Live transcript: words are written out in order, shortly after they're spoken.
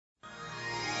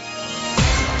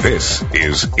This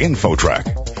is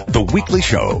InfoTrack, the weekly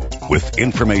show with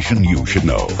information you should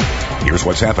know. Here's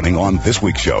what's happening on this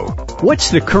week's show. What's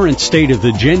the current state of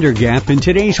the gender gap in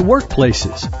today's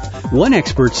workplaces? One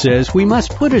expert says we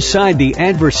must put aside the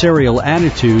adversarial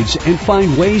attitudes and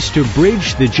find ways to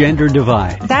bridge the gender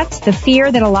divide. That's the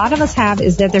fear that a lot of us have,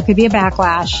 is that there could be a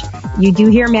backlash. You do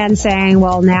hear men saying,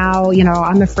 well, now,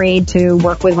 I'm afraid to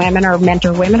work with women or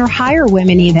mentor women or hire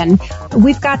women even.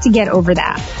 We've got to get over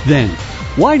that. Then,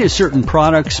 why do certain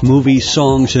products, movies,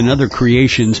 songs, and other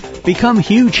creations become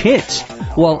huge hits,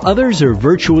 while others are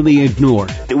virtually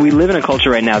ignored? We live in a culture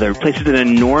right now that places an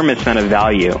enormous amount of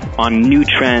value on new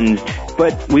trends,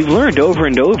 but we've learned over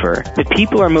and over that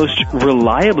people are most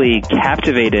reliably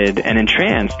captivated and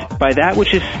entranced by that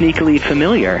which is sneakily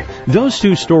familiar. Those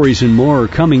two stories and more are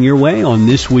coming your way on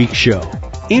this week's show.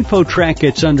 InfoTrack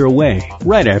gets underway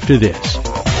right after this.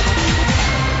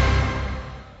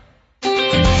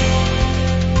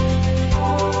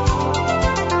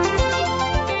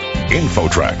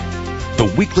 InfoTrack,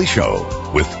 the weekly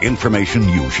show with information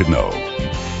you should know.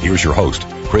 Here's your host,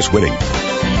 Chris Whitting.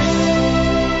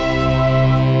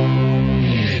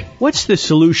 What's the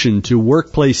solution to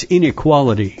workplace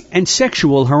inequality and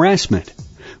sexual harassment?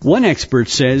 One expert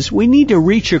says we need to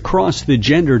reach across the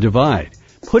gender divide,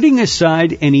 putting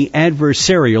aside any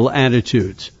adversarial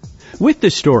attitudes. With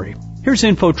the story, here's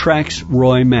InfoTrack's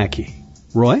Roy Mackey.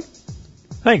 Roy?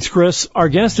 Thanks, Chris. Our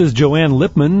guest is Joanne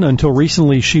Lipman. Until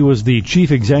recently, she was the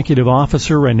Chief Executive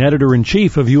Officer and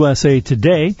Editor-in-Chief of USA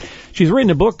Today. She's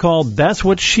written a book called That's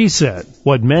What She Said,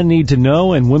 What Men Need to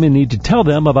Know and Women Need to Tell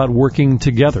Them About Working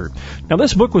Together. Now,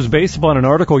 this book was based upon an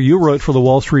article you wrote for the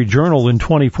Wall Street Journal in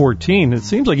 2014. It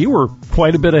seems like you were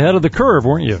quite a bit ahead of the curve,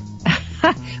 weren't you?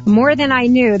 More than I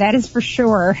knew, that is for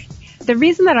sure. The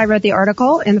reason that I wrote the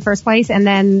article in the first place, and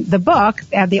then the book,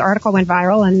 the article went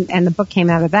viral and the book came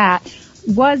out of that,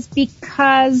 was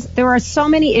because there are so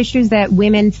many issues that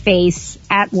women face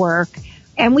at work,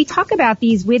 and we talk about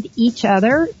these with each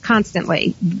other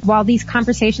constantly. While these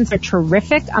conversations are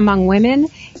terrific among women,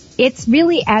 it's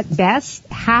really at best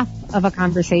half of a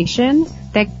conversation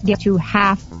that gets to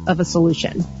half of a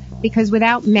solution. Because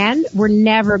without men, we're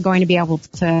never going to be able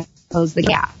to close the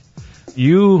gap.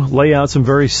 You lay out some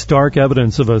very stark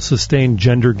evidence of a sustained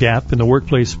gender gap in the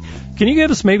workplace. Can you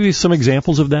give us maybe some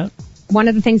examples of that? One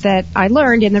of the things that I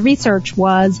learned in the research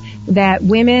was that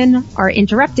women are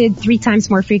interrupted 3 times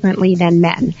more frequently than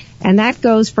men. And that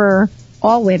goes for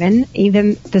all women,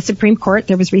 even the Supreme Court.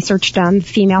 There was research done.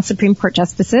 Female Supreme Court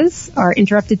justices are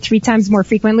interrupted 3 times more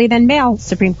frequently than male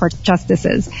Supreme Court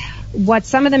justices. What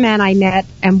some of the men I met,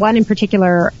 and one in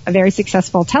particular, a very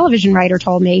successful television writer,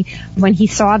 told me when he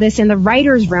saw this in the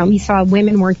writer's room, he saw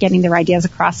women weren't getting their ideas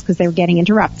across because they were getting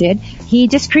interrupted. He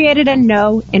just created a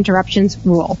no interruptions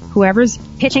rule. Whoever's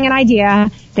pitching an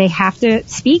idea, they have to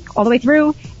speak all the way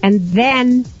through, and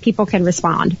then people can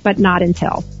respond, but not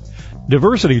until.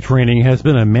 Diversity training has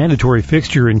been a mandatory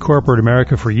fixture in corporate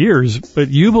America for years, but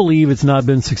you believe it's not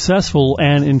been successful,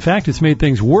 and in fact, it's made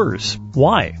things worse.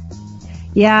 Why?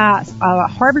 Yeah, a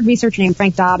Harvard researcher named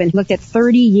Frank Dobbin looked at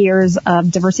 30 years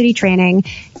of diversity training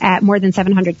at more than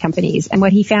 700 companies. And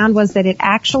what he found was that it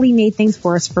actually made things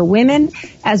worse for women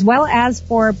as well as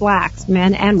for blacks,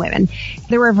 men and women.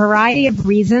 There were a variety of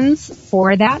reasons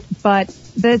for that, but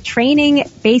the training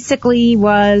basically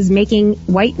was making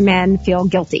white men feel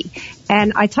guilty.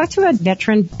 And I talked to a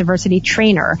veteran diversity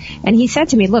trainer, and he said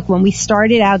to me, look, when we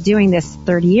started out doing this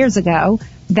 30 years ago,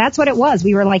 that's what it was.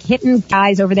 We were like hitting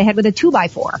guys over the head with a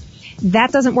 2x4.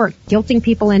 That doesn't work. Guilting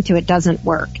people into it doesn't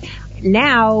work.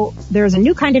 Now, there's a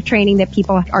new kind of training that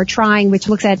people are trying, which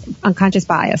looks at unconscious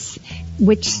bias,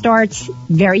 which starts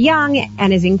very young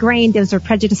and is ingrained. Those are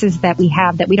prejudices that we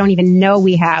have that we don't even know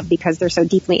we have because they're so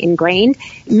deeply ingrained.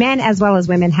 Men as well as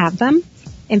women have them.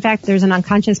 In fact, there's an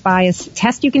unconscious bias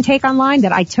test you can take online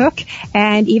that I took,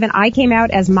 and even I came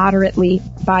out as moderately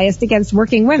biased against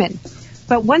working women.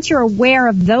 But once you're aware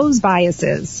of those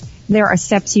biases, there are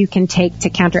steps you can take to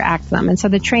counteract them. And so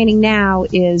the training now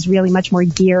is really much more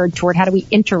geared toward how do we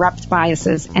interrupt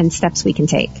biases and steps we can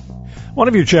take. One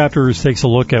of your chapters takes a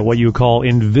look at what you call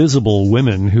invisible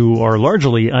women who are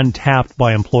largely untapped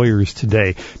by employers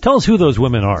today. Tell us who those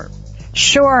women are.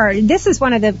 Sure. This is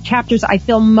one of the chapters I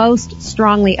feel most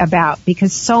strongly about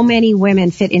because so many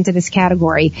women fit into this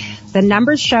category. The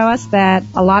numbers show us that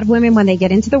a lot of women, when they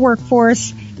get into the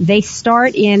workforce, they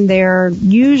start in their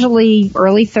usually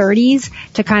early 30s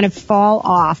to kind of fall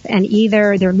off, and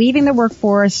either they're leaving the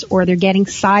workforce or they're getting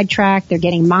sidetracked, they're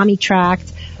getting mommy tracked.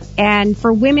 And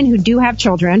for women who do have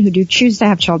children, who do choose to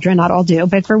have children, not all do,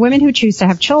 but for women who choose to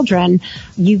have children,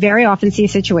 you very often see a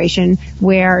situation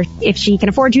where if she can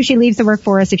afford to, she leaves the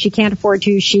workforce. If she can't afford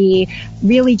to, she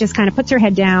really just kind of puts her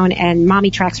head down and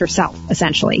mommy tracks herself,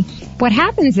 essentially. What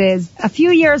happens is a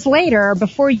few years later,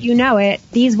 before you know it,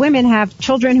 these women have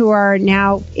children who are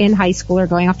now in high school or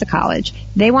going off to college.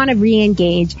 They want to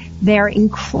re-engage. They're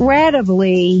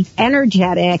incredibly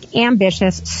energetic,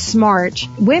 ambitious, smart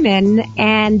women,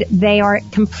 and they are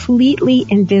completely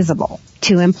invisible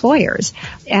to employers.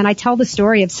 And I tell the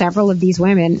story of several of these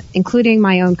women, including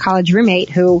my own college roommate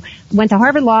who went to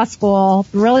Harvard Law School,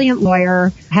 brilliant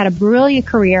lawyer, had a brilliant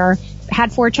career,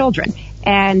 had 4 children.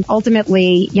 And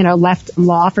ultimately, left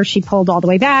law after she pulled all the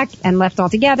way back and left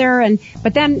altogether.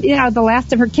 But then, the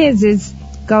last of her kids is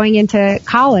going into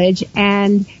college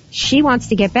and she wants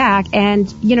to get back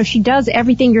and, she does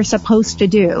everything you're supposed to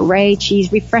do, right?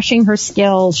 She's refreshing her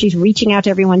skills. She's reaching out to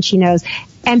everyone she knows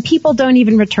and people don't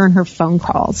even return her phone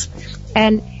calls.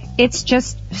 And it's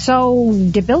just so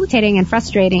debilitating and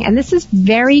frustrating. And this is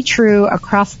very true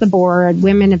across the board,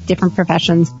 women of different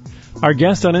professions. Our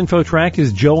guest on InfoTrack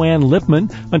is Joanne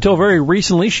Lipman. Until very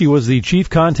recently, she was the Chief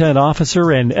Content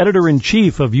Officer and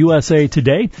Editor-in-Chief of USA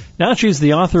Today. Now she's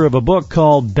the author of a book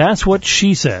called That's What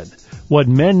She Said, What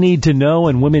Men Need to Know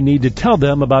and Women Need to Tell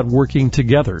Them About Working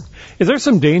Together. Is there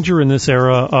some danger in this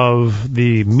era of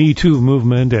the Me Too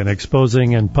movement and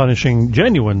exposing and punishing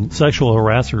genuine sexual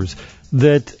harassers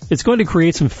that it's going to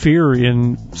create some fear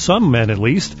in some men, at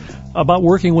least, about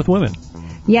working with women?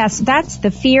 Yes, that's the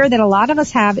fear that a lot of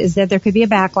us have, is that there could be a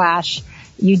backlash.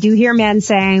 You do hear men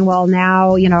saying, well,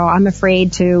 now, I'm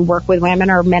afraid to work with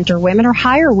women or mentor women or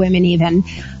hire women even.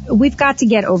 We've got to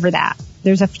get over that.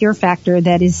 There's a fear factor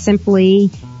that is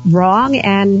simply wrong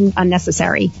and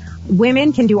unnecessary.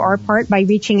 Women can do our part by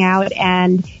reaching out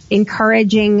and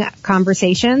encouraging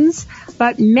conversations,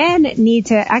 but men need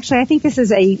to I think this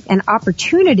is an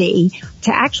opportunity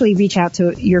to actually reach out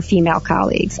to your female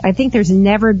colleagues. I think there's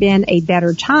never been a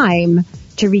better time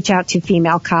to reach out to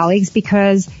female colleagues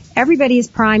because everybody is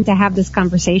primed to have this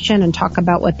conversation and talk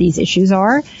about what these issues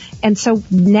are. And so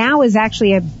now is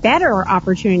actually a better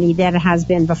opportunity than it has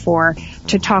been before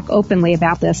to talk openly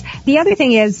about this. The other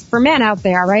thing is for men out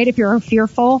there, right? If you're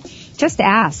fearful, just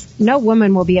ask. No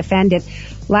woman will be offended.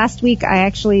 Last week, I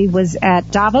actually was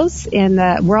at Davos in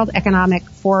the World Economic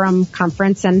Forum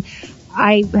conference, and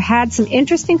I had some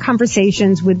interesting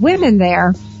conversations with women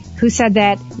there who said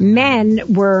that men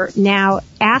were now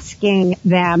asking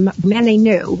them, men they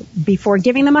knew, before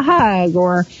giving them a hug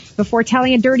or before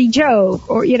telling a dirty joke,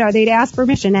 or, they'd ask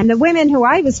permission. And the women who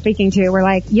I was speaking to were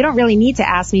like, you don't really need to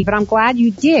ask me, but I'm glad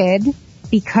you did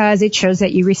because it shows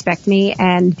that you respect me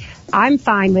and I'm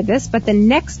fine with this, but the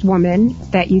next woman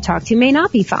that you talk to may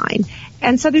not be fine.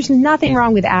 And so there's nothing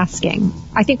wrong with asking.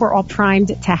 I think we're all primed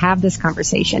to have this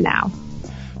conversation now.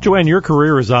 Joanne, your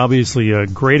career is obviously a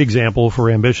great example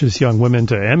for ambitious young women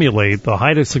to emulate the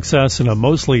height of success in a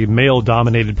mostly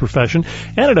male-dominated profession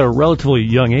and at a relatively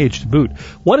young age to boot.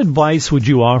 What advice would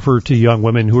you offer to young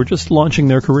women who are just launching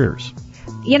their careers?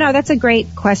 That's a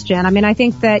great question. I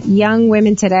think that young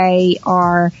women today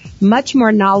are much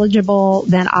more knowledgeable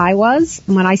than I was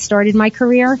when I started my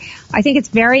career. I think it's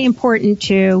very important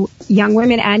to young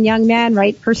women and young men,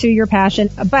 right? Pursue your passion.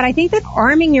 But I think that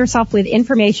arming yourself with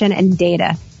information and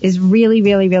data is really,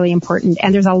 really, really important.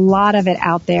 And there's a lot of it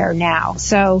out there now.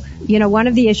 So, one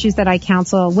of the issues that I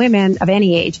counsel women of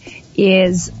any age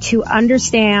is to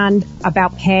understand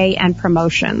about pay and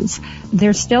promotions.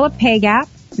 There's still a pay gap.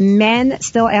 Men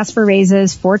still ask for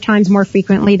raises 4 times more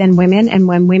frequently than women. And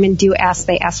when women do ask,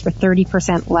 they ask for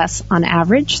 30% less on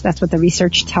average. That's what the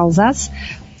research tells us.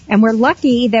 And we're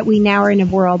lucky that we now are in a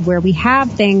world where we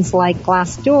have things like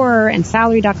Glassdoor and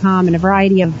Salary.com and a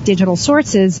variety of digital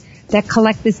sources that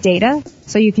collect this data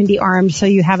so you can be armed, so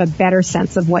you have a better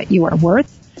sense of what you are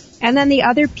worth. And then the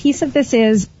other piece of this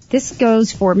is, this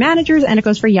goes for managers and it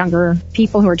goes for younger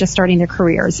people who are just starting their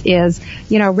careers, is,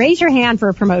 raise your hand for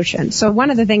a promotion. So one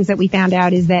of the things that we found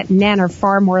out is that men are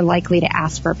far more likely to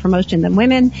ask for a promotion than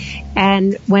women.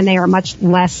 And when they are much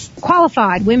less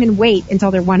qualified, women wait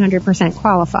until they're 100%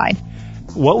 qualified.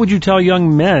 What would you tell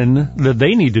young men that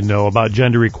they need to know about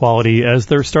gender equality as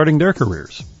they're starting their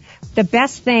careers? the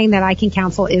best thing that I can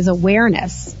counsel is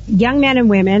awareness. Young men and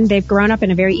women, they've grown up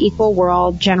in a very equal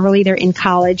world. Generally, they're in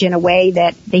college in a way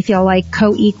that they feel like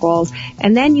co-equals.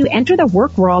 And then you enter the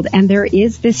work world, and there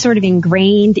is this sort of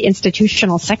ingrained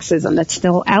institutional sexism that's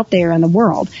still out there in the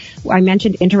world. I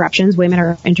mentioned interruptions. Women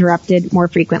are interrupted more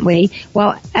frequently.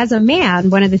 Well, as a man,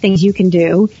 one of the things you can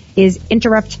do is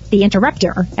interrupt the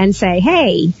interrupter and say,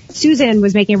 hey, Susan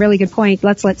was making a really good point.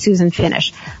 Let's let Susan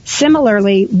finish.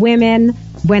 Similarly, women,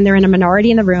 when they're in a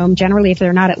minority in the room, generally if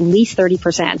they're not at least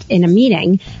 30% in a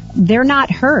meeting, they're not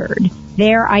heard.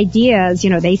 Their ideas,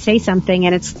 they say something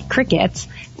and it's crickets,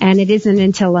 and it isn't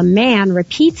until a man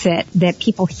repeats it that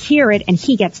people hear it and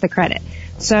he gets the credit.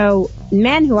 So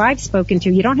men who I've spoken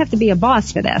to, you don't have to be a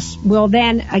boss for this, will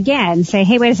then again say,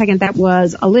 hey, wait a second, that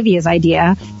was Olivia's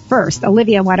idea first.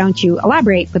 Olivia, why don't you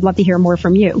elaborate? Would love to hear more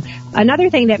from you. Another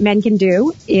thing that men can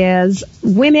do is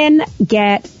women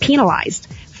get penalized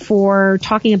for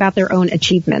talking about their own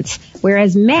achievements,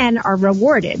 whereas men are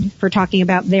rewarded for talking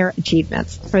about their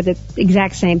achievements for the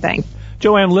exact same thing.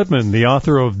 Joanne Lippman, the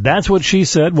author of That's What She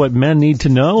Said, What Men Need to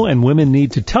Know and Women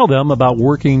Need to Tell Them About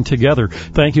Working Together.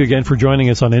 Thank you again for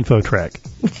joining us on InfoTrack.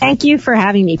 Thank you for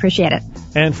having me. Appreciate it.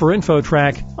 And for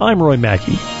InfoTrack, I'm Roy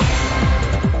Mackey.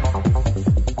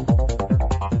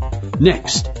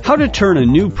 Next, how to turn a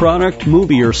new product,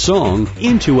 movie, or song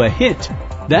into a hit.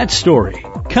 That story,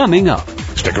 coming up.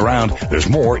 Stick around. There's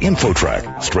more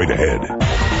InfoTrack straight ahead.